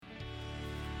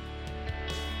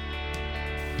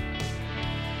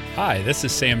Hi, this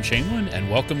is Sam Chamberlain, and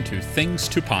welcome to Things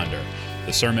to Ponder,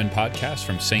 the sermon podcast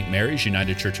from St. Mary's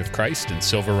United Church of Christ in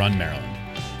Silver Run, Maryland.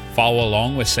 Follow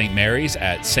along with St. Mary's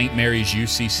at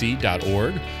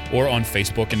stmarysucc.org or on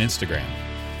Facebook and Instagram.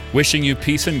 Wishing you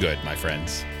peace and good, my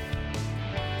friends.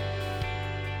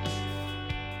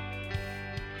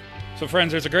 So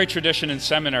friends, there's a great tradition in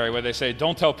seminary where they say,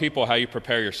 don't tell people how you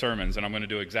prepare your sermons, and I'm going to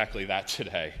do exactly that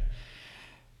today.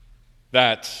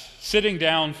 That sitting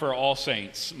down for All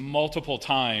Saints multiple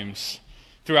times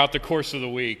throughout the course of the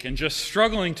week and just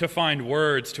struggling to find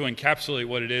words to encapsulate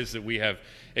what it is that we have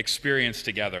experienced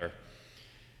together.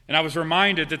 And I was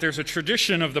reminded that there's a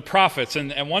tradition of the prophets,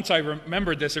 and once I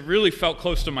remembered this, it really felt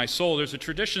close to my soul. There's a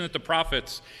tradition that the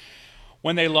prophets,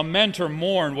 when they lament or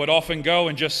mourn, would often go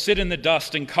and just sit in the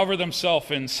dust and cover themselves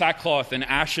in sackcloth and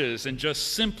ashes and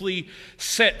just simply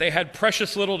sit. They had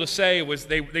precious little to say. It was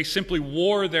they simply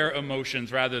wore their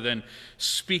emotions rather than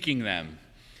speaking them.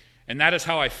 And that is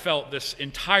how I felt this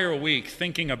entire week,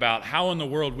 thinking about how in the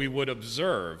world we would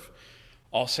observe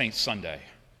All Saints Sunday.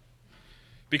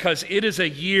 Because it is a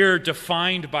year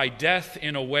defined by death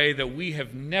in a way that we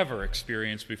have never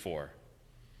experienced before.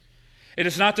 It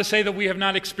is not to say that we have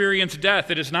not experienced death.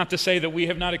 It is not to say that we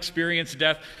have not experienced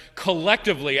death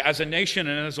collectively as a nation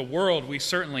and as a world. We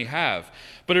certainly have.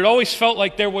 But it always felt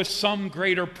like there was some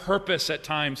greater purpose at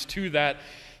times to that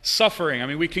suffering. I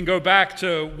mean, we can go back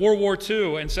to World War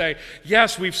II and say,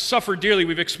 yes, we've suffered dearly,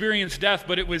 we've experienced death,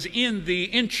 but it was in the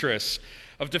interests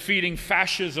of defeating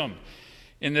fascism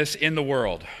in the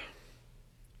world.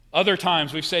 Other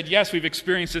times we've said, yes, we've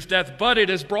experienced this death, but it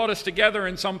has brought us together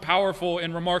in some powerful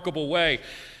and remarkable way.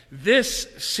 This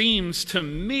seems to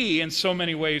me in so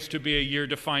many ways to be a year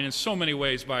defined in so many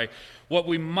ways by what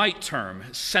we might term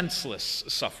senseless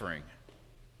suffering.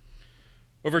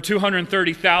 Over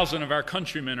 230,000 of our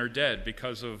countrymen are dead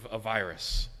because of a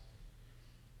virus.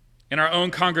 In our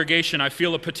own congregation, I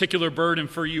feel a particular burden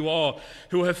for you all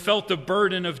who have felt the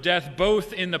burden of death,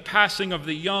 both in the passing of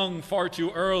the young far too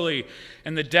early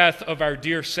and the death of our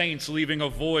dear saints, leaving a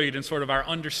void in sort of our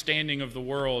understanding of the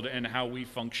world and how we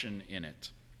function in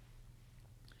it.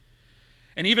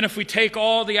 And even if we take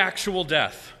all the actual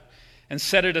death and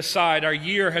set it aside, our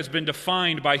year has been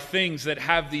defined by things that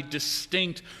have the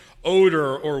distinct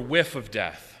odor or whiff of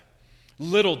death.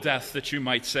 Little death, that you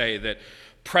might say, that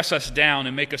press us down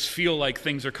and make us feel like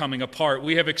things are coming apart.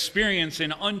 We have experienced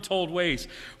in untold ways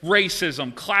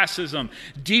racism, classism,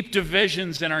 deep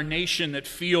divisions in our nation that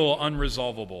feel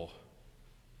unresolvable.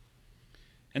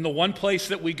 And the one place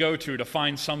that we go to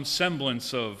find some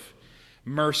semblance of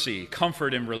mercy,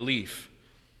 comfort, and relief,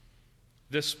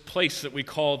 this place that we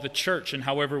call the church, and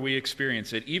however we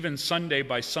experience it, even Sunday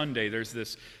by Sunday, there's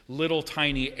this little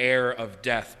tiny air of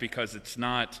death because it's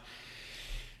not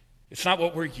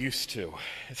what we're used to.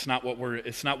 It's not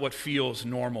what feels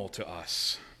normal to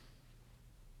us.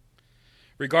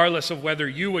 Regardless of whether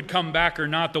you would come back or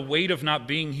not, the weight of not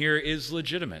being here is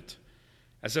legitimate,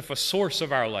 as if a source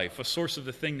of our life, a source of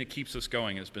the thing that keeps us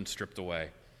going, has been stripped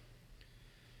away.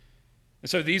 And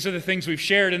so these are the things we've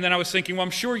shared, and then I was thinking, well, I'm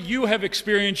sure you have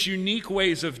experienced unique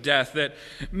ways of death that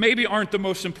maybe aren't the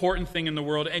most important thing in the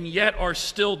world, and yet are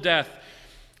still death.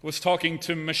 Was talking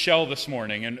to Michelle this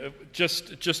morning, and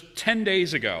just 10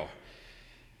 days ago,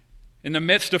 in the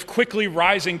midst of quickly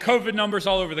rising COVID numbers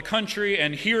all over the country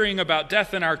and hearing about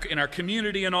death in our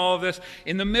community and all of this,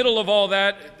 in the middle of all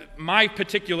that, my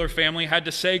particular family had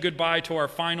to say goodbye to our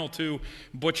final two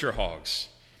butcher hogs.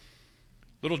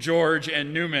 Little George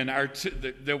and Newman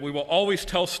that we will always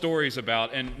tell stories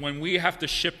about, and when we have to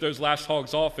ship those last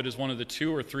hogs off, it is one of the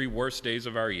 2 or 3 worst days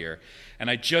of our year. And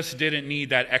I just didn't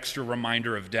need that extra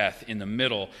reminder of death in the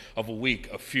middle of a week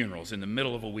of funerals, in the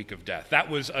middle of a week of death. That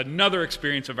was another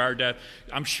experience of our death.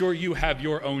 I'm sure you have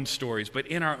your own stories, but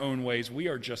in our own ways, we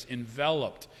are just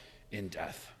enveloped in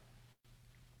death.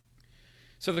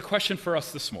 So the question for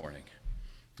us this morning,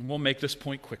 and we'll make this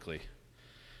point quickly,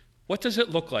 what does it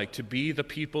look like to be the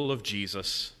people of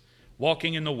Jesus,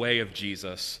 walking in the way of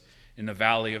Jesus in the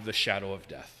valley of the shadow of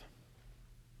death?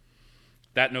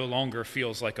 That no longer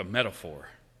feels like a metaphor.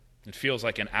 It feels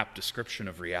like an apt description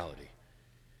of reality.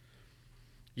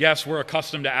 Yes, we're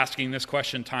accustomed to asking this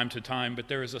question time to time, but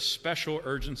there is a special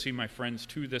urgency, my friends,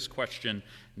 to this question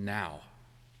now.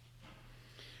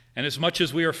 And as much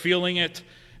as we are feeling it,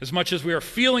 as much as we are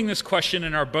feeling this question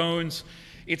in our bones,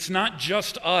 it's not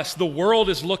just us. The world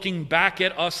is looking back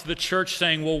at us, the church,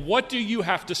 saying, well, what do you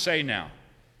have to say now?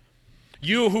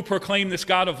 You who proclaim this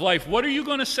God of life, what are you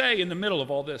going to say in the middle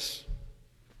of all this?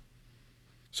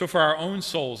 So for our own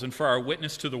souls and for our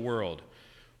witness to the world,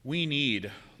 we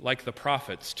need, like the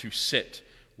prophets, to sit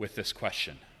with this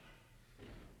question.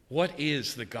 What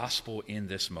is the gospel in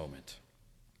this moment?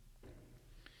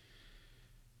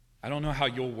 I don't know how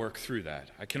you'll work through that.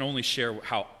 I can only share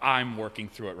how I'm working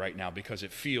through it right now because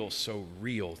it feels so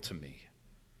real to me.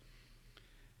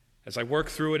 As I work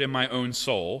through it in my own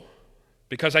soul,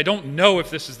 because I don't know if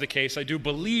this is the case, I do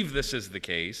believe this is the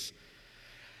case.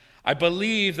 I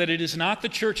believe that it is not the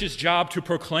church's job to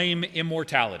proclaim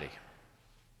immortality,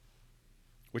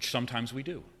 which sometimes we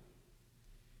do.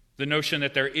 The notion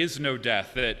that there is no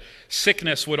death, that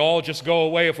sickness would all just go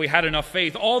away if we had enough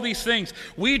faith, all these things.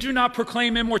 We do not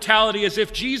proclaim immortality as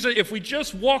if if we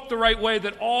just walk the right way,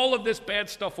 that all of this bad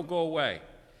stuff will go away.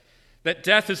 That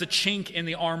death is a chink in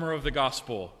the armor of the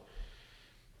gospel.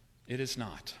 It is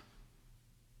not.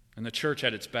 And the church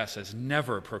at its best has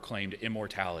never proclaimed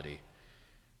immortality.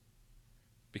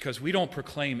 Because we don't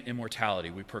proclaim immortality,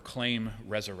 we proclaim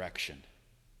resurrection.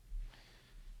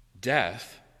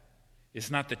 Death is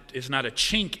not a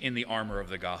chink in the armor of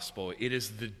the gospel. It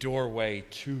is the doorway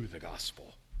to the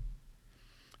gospel.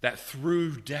 That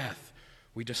through death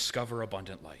we discover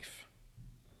abundant life.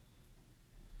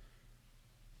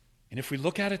 And if we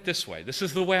look at it this way, this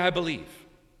is the way I believe.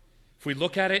 If we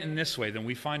look at it in this way, then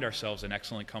we find ourselves in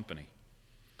excellent company.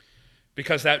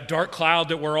 Because that dark cloud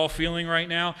that we're all feeling right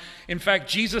now, in fact,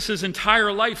 Jesus' entire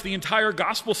life, the entire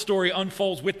gospel story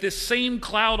unfolds with this same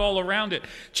cloud all around it.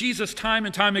 Jesus, time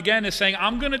and time again, is saying,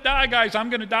 I'm going to die, guys, I'm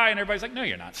going to die. And everybody's like, no,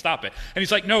 you're not, stop it. And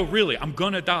he's like, no, really, I'm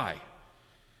going to die.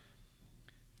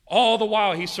 All the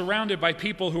while, he's surrounded by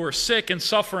people who are sick and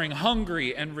suffering,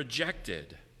 hungry and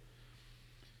rejected.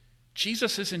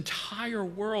 Jesus' entire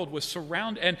world was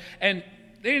surrounded, and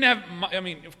they didn't have,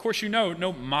 of course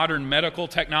no modern medical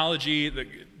technology.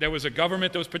 There was a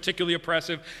government that was particularly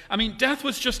oppressive. Death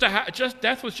was just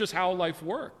how life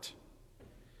worked.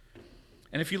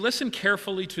 And if you listen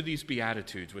carefully to these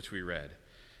Beatitudes, which we read,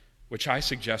 which I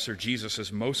suggest are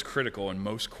Jesus' most critical and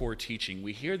most core teaching,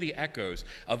 we hear the echoes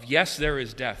of, yes, there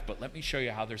is death, but let me show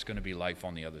you how there's going to be life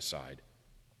on the other side.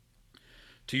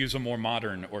 To use a more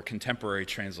modern or contemporary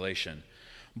translation,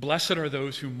 blessed are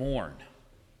those who mourn,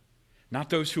 not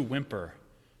those who whimper,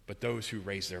 but those who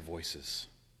raise their voices.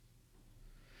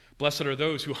 Blessed are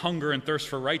those who hunger and thirst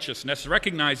for righteousness,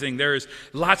 recognizing there is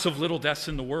lots of little deaths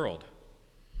in the world.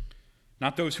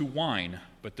 Not those who whine,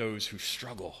 but those who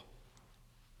struggle.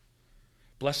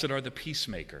 Blessed are the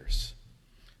peacemakers,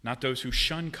 not those who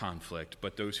shun conflict,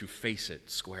 but those who face it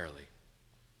squarely.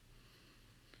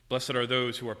 Blessed are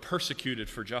those who are persecuted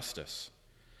for justice,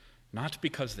 not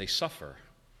because they suffer,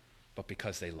 but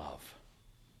because they love.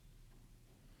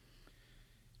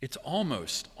 It's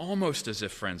almost as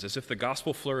if, friends, as if the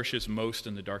gospel flourishes most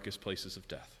in the darkest places of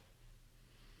death.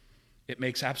 It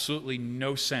makes absolutely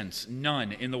no sense,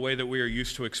 none, in the way that we are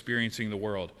used to experiencing the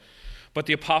world. But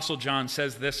the Apostle John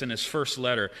says this in his first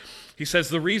letter. He says,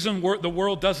 the reason the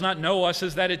world does not know us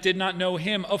is that it did not know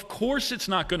him. Of course it's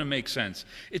not going to make sense.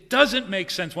 It doesn't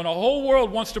make sense when a whole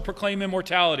world wants to proclaim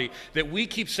immortality that we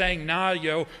keep saying,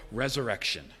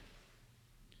 resurrection.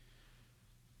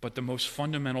 But the most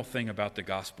fundamental thing about the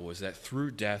gospel is that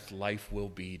through death, life will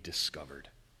be discovered.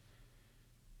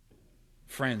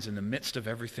 Friends, in the midst of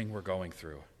everything we're going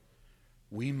through,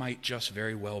 we might just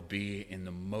very well be in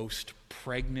the most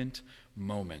pregnant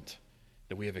moment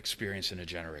that we have experienced in a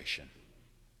generation.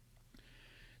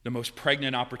 The most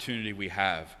pregnant opportunity we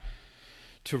have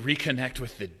to reconnect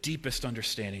with the deepest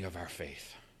understanding of our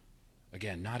faith.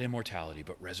 Again, not immortality,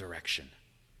 but resurrection.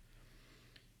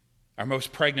 Our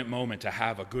most pregnant moment to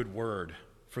have a good word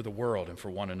for the world and for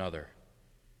one another.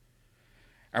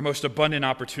 Our most abundant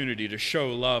opportunity to show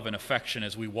love and affection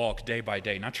as we walk day by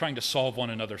day, not trying to solve one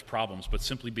another's problems, but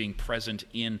simply being present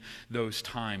in those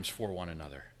times for one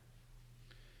another.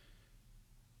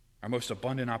 Our most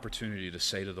abundant opportunity to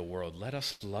say to the world, let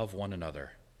us love one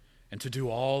another, and to do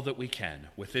all that we can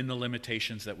within the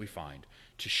limitations that we find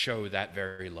to show that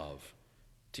very love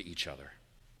to each other.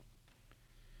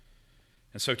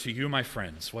 And so to you, my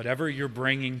friends, whatever you're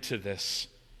bringing to this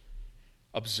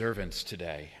observance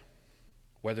today,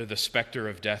 whether the specter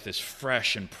of death is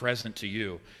fresh and present to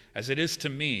you, as it is to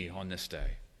me on this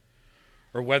day,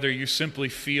 or whether you simply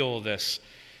feel this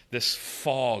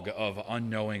fog of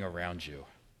unknowing around you,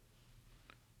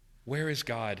 where is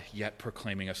God yet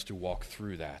proclaiming us to walk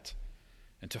through that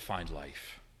and to find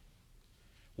life?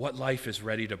 What life is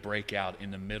ready to break out in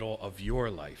the middle of your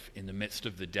life, in the midst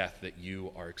of the death that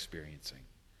you are experiencing?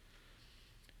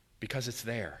 Because it's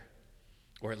there.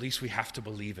 Or at least we have to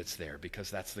believe it's there,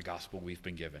 because that's the gospel we've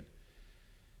been given.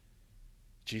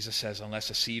 Jesus says,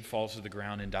 unless a seed falls to the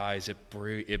ground and dies,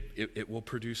 it will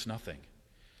produce nothing.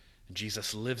 And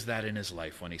Jesus lives that in his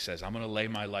life when he says, I'm going to lay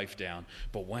my life down,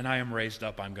 but when I am raised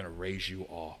up, I'm going to raise you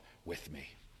all with me.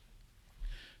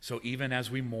 So even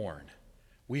as we mourn,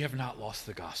 we have not lost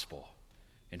the gospel.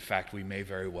 In fact, we may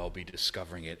very well be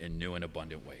discovering it in new and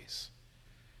abundant ways.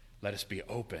 Let us be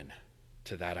open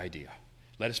to that idea.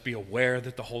 Let us be aware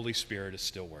that the Holy Spirit is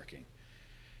still working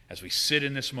as we sit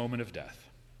in this moment of death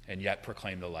and yet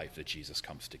proclaim the life that Jesus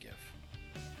comes to give.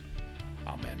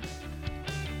 Amen.